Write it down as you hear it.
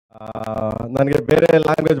ನನಗೆ ಬೇರೆ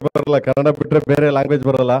ಲ್ಯಾಂಗ್ವೇಜ್ ಬರಲ್ಲ, ಕನ್ನಡ ಬಿಟ್ಟರೆ ಬೇರೆ ಲ್ಯಾಂಗ್ವೇಜ್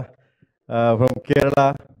ಬರಲ್ಲ. From Kerala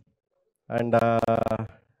and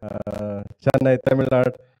Chennai,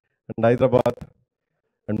 Tamil Nadu and Hyderabad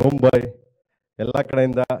and Mumbai, ಎಲ್ಲ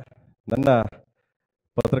ಕಡೆಯಿಂದ ನನ್ನ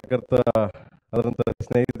ಪತ್ರಕರ್ತ ಅದರಂಥ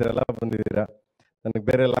ಸ್ನೇಹಿತರೆಲ್ಲ ಬಂದಿದ್ದೀರಾ. ನನಗೆ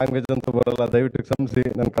ಬೇರೆ ಲ್ಯಾಂಗ್ವೇಜ್ ಅಂತೂ ಬರಲ್ಲ, ದಯವಿಟ್ಟು ಕ್ಷಮಿಸಿ.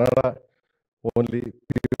 ನನ್ನ Kannada only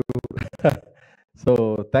so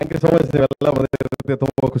thank you so much. ನೀವೆಲ್ಲ ಬಂದಿರುತ್ತೆ,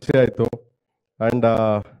 ತುಂಬ ಖುಷಿ ಆಯಿತು. ಆ್ಯಂಡ್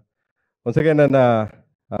ಒಂದ್ಸಗೆ ನನ್ನ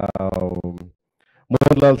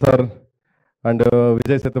ಮೋಹನ್ ಲಾಲ್ ಸರ್ ಆ್ಯಂಡ್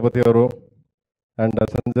ವಿಜಯ್ ಸೇತುಪತಿ ಅವರು ಆ್ಯಂಡ್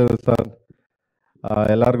ಸಂಜಯ್ ಸರ್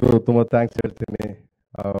ಎಲ್ಲರಿಗೂ ತುಂಬ ಥ್ಯಾಂಕ್ಸ್ ಹೇಳ್ತೀನಿ.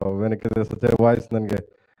 ಏನಕ್ಕೆ ಸಚ್ ಎ ವಾಯ್ಸ್ ನನಗೆ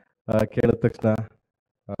ಕೇಳಿದ ತಕ್ಷಣ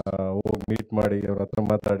ಹೋಗಿ ಮೀಟ್ ಮಾಡಿ ಅವ್ರ ಹತ್ರ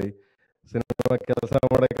ಮಾತಾಡಿ ಸಿನಿಮಾ ಕೆಲಸ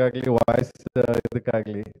ಮಾಡೋಕ್ಕಾಗಲಿ, ವಾಯ್ಸ್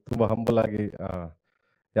ಇದಕ್ಕಾಗಲಿ ತುಂಬ ಹಂಬಲ್ ಆಗಿ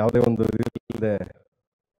ಯಾವುದೇ ಒಂದು ಇದಿಲ್ಲದೆ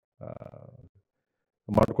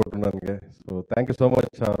ಮಾಡಿಕೊಟ್ರು ನನಗೆ. So thank you so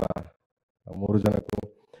much ಅವರ 3 ಜನಕ್ಕೂ.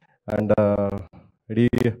 ಆ್ಯಂಡ್ ಇಡೀ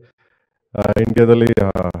ಇಂಡಿಯಾದಲ್ಲಿ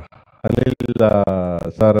Anil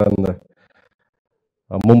sir and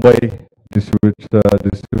Mumbai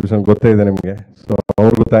distribution ಗೊತ್ತೇ ಇದೆ ನಿಮಗೆ. ಸೊ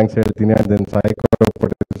ಅವ್ರಿಗೂ ಥ್ಯಾಂಕ್ಸ್ ಹೇಳ್ತೀನಿ. And then Sai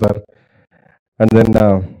Patel sir and then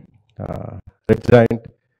red joint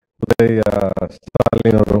Uday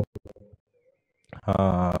Stalin ಅವರು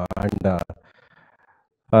ಆ್ಯಂಡ್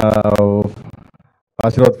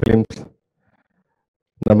ಆಶೀರ್ವಾದ್ ಫಿಲಿಮ್ಸ್,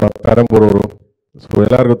 ನಮ್ಮ ಪ್ಯಾರಂಬೂರವರು. ಸೊ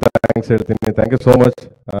ಎಲ್ಲರಿಗೂ ಥ್ಯಾಂಕ್ಸ್ ಹೇಳ್ತೀನಿ. Thank you so much.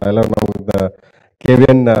 ಎಲ್ಲರೂ ನಾವು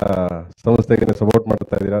KVN ಸಂಸ್ಥೆಗೆ ಸಪೋರ್ಟ್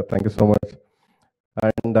ಮಾಡ್ತಾ ಇದ್ದೀರಾ. Thank you so much.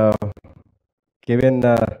 And KVN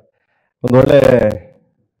ಒಂದು ಒಳ್ಳೆ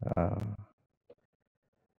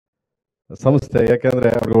ಸಂಸ್ಥೆ, ಯಾಕೆಂದರೆ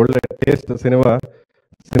ಅವ್ರಿಗೆ ಒಳ್ಳೆ ಟೇಸ್ಟ್, ಸಿನಿಮಾ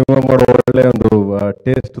ಮಾಡೋ ಒಳ್ಳೆ ಒಂದು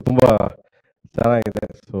ಟೇಸ್ಟ್ ತುಂಬ ಚೆನ್ನಾಗಿದೆ.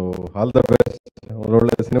 So all the best.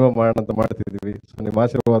 ಒಳ್ಳೊಳ್ಳೆ ಸಿನಿಮಾ ಮಾಡೋಣ ಅಂತ ಮಾಡ್ತಿದ್ದೀವಿ. ಸೊ ನಿಮ್ಮ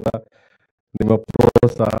ಆಶೀರ್ವಾದ, ನಿಮ್ಮ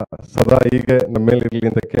ಪ್ರೋತ್ಸಾಹ ಸದಾ ಹೀಗೆ ನಮ್ಮ ಮೇಲೆ ಇರಲಿ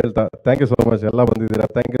ಅಂತ ಕೇಳ್ತಾ ಥ್ಯಾಂಕ್ ಯು ಸೋ ಮಚ್. ಎಲ್ಲ ಬಂದಿದ್ದೀರಾ,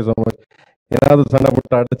 ಥ್ಯಾಂಕ್ ಯು ಸೋ ಮಚ್. ಏನಾದರೂ ಸಣ್ಣ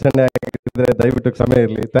ಪುಟ್ಟ ಅಡಚಣೆ ಆಗಿದ್ದರೆ ದಯವಿಟ್ಟು ಕ್ಷಮೆ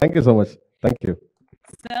ಇರಲಿ. Thank you so much. Thank you.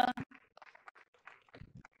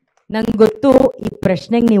 ನಂಗೆ ಗೊತ್ತು ಈ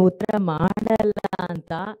ಪ್ರಶ್ನೆಗೆ ನೀವು ಉತ್ತರ ಮಾಡಲ್ಲ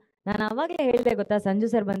ಅಂತ. ನಾನು ಅವಾಗಲೇ ಹೇಳಿದೆ ಗೊತ್ತಾ, ಸಂಜು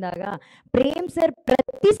ಸರ್ ಬಂದಾಗ, ಪ್ರೇಮ್ ಸರ್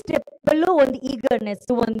ಪ್ರತಿ ಸ್ಟೆಪ್ಪಲ್ಲೂ ಒಂದು ಈಗರ್ನೆಸ್,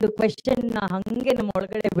 ಒಂದು ಕ್ವೆಶನ್ ಹಂಗೆ ನಮ್ಮ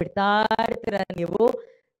ಒಳಗಡೆ ಬಿಡ್ತಾ ಇರ್ತೀರ ನೀವು.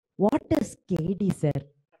 What is KD sir?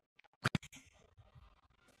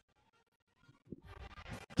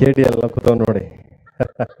 KD ಎಲ್ಲ ಕೂತವ್ ನೋಡಿ.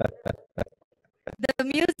 The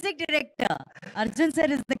music director Arjun sir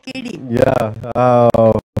is the KD.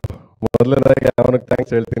 ಮೊದಲನೇದಾಗಿ ಅವನಿಗೆ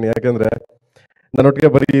ಥ್ಯಾಂಕ್ಸ್ ಹೇಳ್ತೀನಿ. ಯಾಕಂದ್ರೆ ನನ್ನೊಟ್ಟಿಗೆ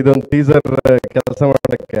ಬರೀ ಇದೊಂದು ಟೀಸರ್ ಕೆಲಸ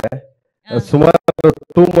ಮಾಡೋಕ್ಕೆ ಸುಮಾರು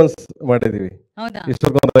 2 months ಮಾಡಿದೀವಿ.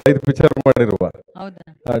 ಇಷ್ಟೊಂದು 5 ಪಿಕ್ಚರ್ ಮಾಡಿರುವ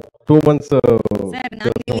 2 months.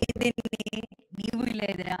 ನೀವು ಇಲ್ಲ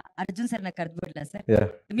ಇದ್ದೀರಾ, ಅರ್ಜುನ್ ಸರ್ನ ಕರೆದ್ಬಿಡ್ಲಾ sir?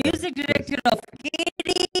 Music director of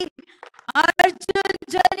KD, Arjun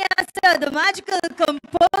Janya sir, the magical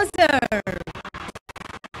composer.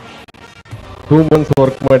 2 months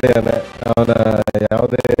work ಮಾಡಿದ್ದಾನೆ. ಅವನ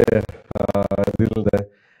ಯಾವುದೇ ಇದಿಲ್ಲದೆ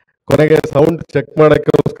ಕೊನೆಗೆ ಸೌಂಡ್ ಚೆಕ್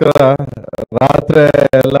ಮಾಡೋಕ್ಕೋಸ್ಕರ ರಾತ್ರಿ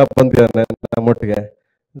ಎಲ್ಲ ಬಂದಿದ್ದಾನೆ ನಮ್ಮೊಟ್ಟಿಗೆ.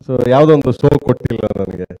 ಸೊ ಯಾವುದೊಂದು ಶೋ ಕೊಟ್ಟಿಲ್ಲ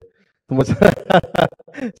ನನಗೆ. ತುಂಬ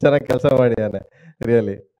ಚೆನ್ನಾಗಿ ಕೆಲಸ ಮಾಡಿದ್ದಾನೆ.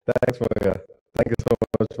 ರಿಯಲಿ ಥ್ಯಾಂಕ್ಸ್ ಮಗ. ಥ್ಯಾಂಕ್ ಯು ಸೋ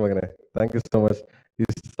ಮಚ್ ಮಗನೇ. Thank you so much.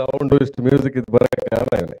 ಇಷ್ಟು ಸೌಂಡು, ಇಷ್ಟು ಮ್ಯೂಸಿಕ್ ಇದು ಬರೋಕ್ಕೆ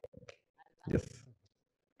ಕಾರಣ ಇವನೇ. ಎಸ್.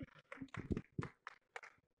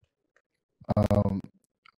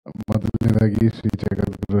 ಮೊದಲನೇದಾಗಿ ಶ್ರೀ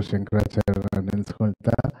ಜಗದ್ಗುರು ಶಂಕರಾಚಾರ್ಯನ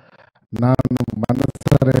ನೆನೆಸ್ಕೊಳ್ತಾ ನಾನು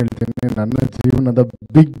ಮನಸ್ಸಾರೆ ಹೇಳ್ತೀನಿ, ನನ್ನ ಜೀವನದ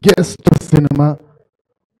biggest cinema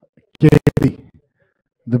KD.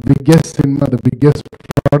 The biggest cinema, the biggest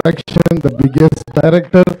production, the biggest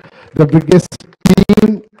director, the biggest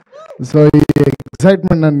team. So ಈ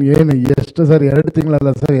ಎಕ್ಸೈಟ್ಮೆಂಟ್ ನಾನು ಏನು ಎಷ್ಟು ಸರ್ 2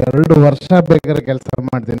 ತಿಂಗಳಲ್ಲ ಸರ್, 2 ವರ್ಷ ಬೇಕಾದ್ರೆ ಕೆಲಸ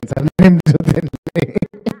ಮಾಡ್ತೀನಿ ಸರ್ ನಿಮ್ಮ ಜೊತೆ.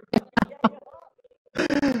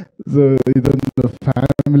 ಸೊ ಇದೊಂದು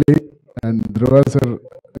family. And Dhruva sir,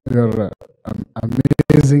 you are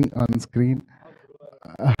amazing on screen.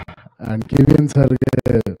 And KVN ಸರ್ಗೆ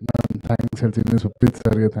ನಾನು ಥ್ಯಾಂಕ್ಸ್ ಹೇಳ್ತೀನಿ, ಸುಪ್ರೀತ್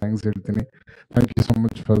ಸರ್ಗೆ ಥ್ಯಾಂಕ್ಸ್ ಹೇಳ್ತೀನಿ. Thank you so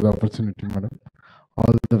much for the opportunity madam.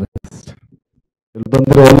 All the best. ಇಲ್ಲಿ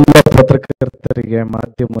ಬಂದಿರೋ ಎಲ್ಲ ಪತ್ರಕರ್ತರಿಗೆ,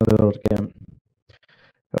 ಮಾಧ್ಯಮದವ್ರಿಗೆ,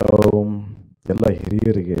 ಎಲ್ಲ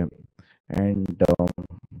ಹಿರಿಯರಿಗೆ ಆ್ಯಂಡ್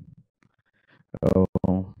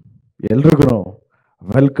ಎಲ್ರಿಗೂ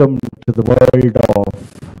welcome to the world of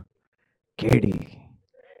KD.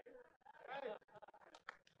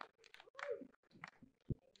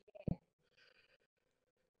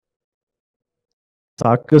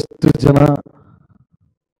 ಸಾಕಷ್ಟು ಜನ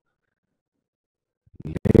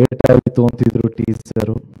ಲೇಟ್ ಆಯಿತು ಅಂತಿದ್ರು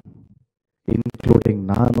ಟೀಸರು, ಇನ್ಕ್ಲೂಡಿಂಗ್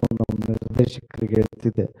ನಾನು ನಮ್ಮ ನಿರ್ದೇಶಕರಿಗೆ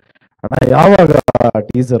ಹೇಳ್ತಿದ್ದೆ, ಅಣ್ಣ ಯಾವಾಗ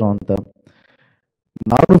ಟೀಸರು ಅಂತ.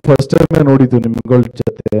 ನಾನು ಫಸ್ಟ್ ಟೈಮ್ ನೋಡಿದ್ದು ನಿಮ್ಗಳ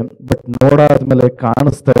ಜೊತೆ, ಬಟ್ ನೋಡಾದ್ಮೇಲೆ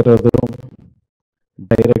ಕಾಣಿಸ್ತಾ ಇರೋದು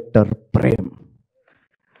ಡೈರೆಕ್ಟರ್ ಪ್ರೇಮ್.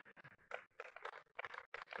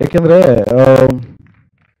 ಯಾಕೆಂದ್ರೆ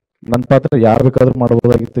ನನ್ನ ಪಾತ್ರ ಯಾರು ಬೇಕಾದ್ರೂ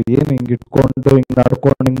ಮಾಡ್ಬೋದಾಗಿತ್ತು. ಏನು ಹಿಂಗೆ ಇಟ್ಕೊಂಡು ಹಿಂಗೆ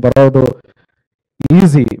ನಡ್ಕೊಂಡು ಹಿಂಗೆ ಬರೋದು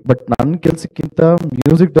ಈಸಿ, ಬಟ್ ನನ್ನ ಕೆಲ್ಸಕ್ಕಿಂತ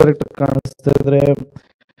ಮ್ಯೂಸಿಕ್ ಡೈರೆಕ್ಟರ್ ಕಾಣಿಸ್ತಾ ಇದ್ರೆ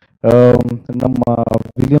ನಮ್ಮ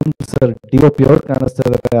ವಿಲಿಯಂ ಸರ್ DOP ಅವ್ರು ಕಾಣಿಸ್ತಾ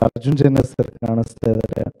ಇದ್ದಾರೆ, ಅರ್ಜುನ್ ಜನ್ಯ ಸರ್ ಕಾಣಿಸ್ತಾ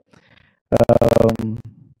ಇದ್ದಾರೆ.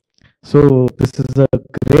 So this is a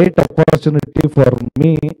great opportunity for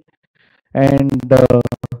me. And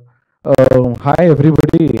hi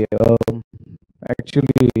everybody.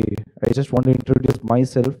 Actually, I just want to introduce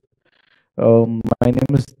myself. My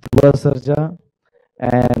name is Dhruva Sarja,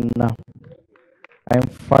 and I'm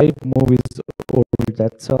 5 movies old.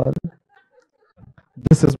 That's all.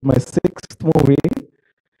 This is my 6th movie,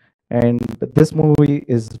 and this movie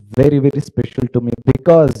is very very special to me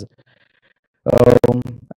because um,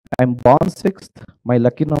 I'm born 6th. My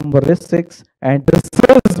lucky number is 6, and this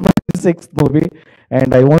is my 6th movie. And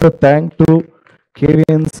I want to thank to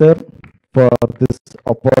KVN sir for this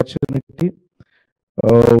opportunity.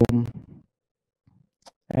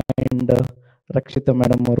 And Rakshita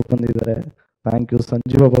madam ಅವರು ಬಂದಿದ್ದಾರೆ. Thank you.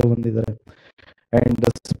 Sanju ಬಾಬಾ ಬಂದಿದ್ದಾರೆ. And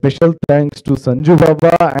special thanks to Sanju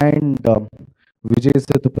Baba and Vijay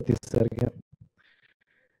Sethupathi ಸರ್ಗೆ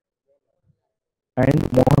and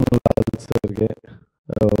Mohan Lal ಸರ್ಗೆ.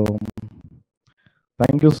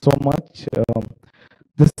 Thank you so much.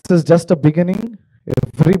 This is just a beginning.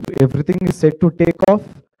 Everything is set to take off.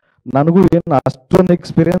 ನನಗೂ ಏನು ಅಷ್ಟೊಂದು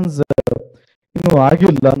experience ಇನ್ನೂ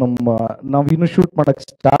ಆಗಿಲ್ಲ. ನಾವು ಇನ್ನೂ ಶೂಟ್ ಮಾಡಕ್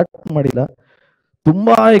ಸ್ಟಾರ್ಟ್ ಮಾಡಿಲ್ಲ.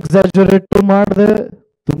 ತುಂಬಾ ಎಕ್ಸಾಜುರೇಟ್ ಮಾಡಿದೆ.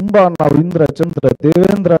 ತುಂಬಾ ನಾವು ಇಂದ್ರ ಚಂದ್ರ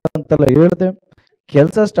ದೇವೇಂದ್ರ ಅಂತೆಲ್ಲ ಹೇಳ್ದೆ.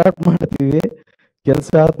 ಕೆಲಸ ಸ್ಟಾರ್ಟ್ ಮಾಡ್ತೀವಿ.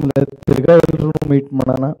 ಕೆಲಸ ಆದ್ಮೇಲೆ ತಿರ್ಗಾ ಎಲ್ರು ಮೀಟ್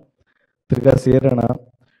ಮಾಡೋಣ, ತಿರ್ಗಾ ಸೇರೋಣ.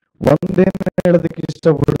 ಒಂದೇನು ಹೇಳೋದಕ್ಕೆ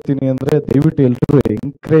ಇಷ್ಟಪಡ್ತೀನಿ ಅಂದ್ರೆ, ದಯವಿಟ್ಟು ಎಲ್ರು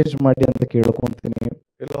ಎಂಕರೇಜ್ ಮಾಡಿ ಅಂತ ಕೇಳ್ಕೊಂತೀನಿ.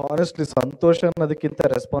 ಇಲ್ಲ, ಆನೆಸ್ಟ್ಲಿ ಸಂತೋಷ ಅನ್ನೋದಕ್ಕಿಂತ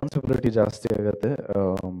ರೆಸ್ಪಾನ್ಸಿಬಿಲಿಟಿ ಜಾಸ್ತಿ ಆಗುತ್ತೆ.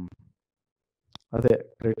 ಅದೇ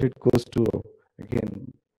credit goes to again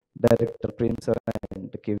director Prem sir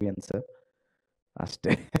and KVN sir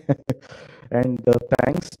ಅಷ್ಟೇ. And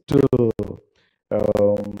thanks to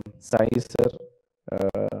Sai sir,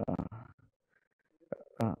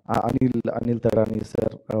 Anil ತಡಾನಿ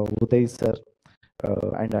sir, Uday sir,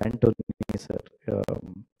 and Anthony sir.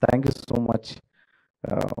 Thank you so much.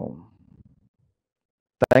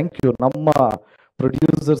 Thank you. ನಮ್ಮ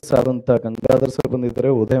ಪ್ರೊಡ್ಯೂಸರ್ಸ್ ಆದಂತ ಗಂಗಾಧರ್ ಸರ್ ಬಂದಿದ್ದಾರೆ,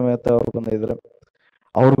 ಉದಯ್ ಮೆಹ್ತಾ ಅವರು ಬಂದಿದ್ದಾರೆ.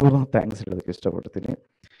 ಅವ್ರಿಗೂ ಥ್ಯಾಂಕ್ಸ್ ಹೇಳೋದಕ್ಕೆ ಇಷ್ಟಪಡ್ತೀನಿ.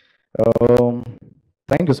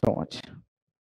 Thank you so much.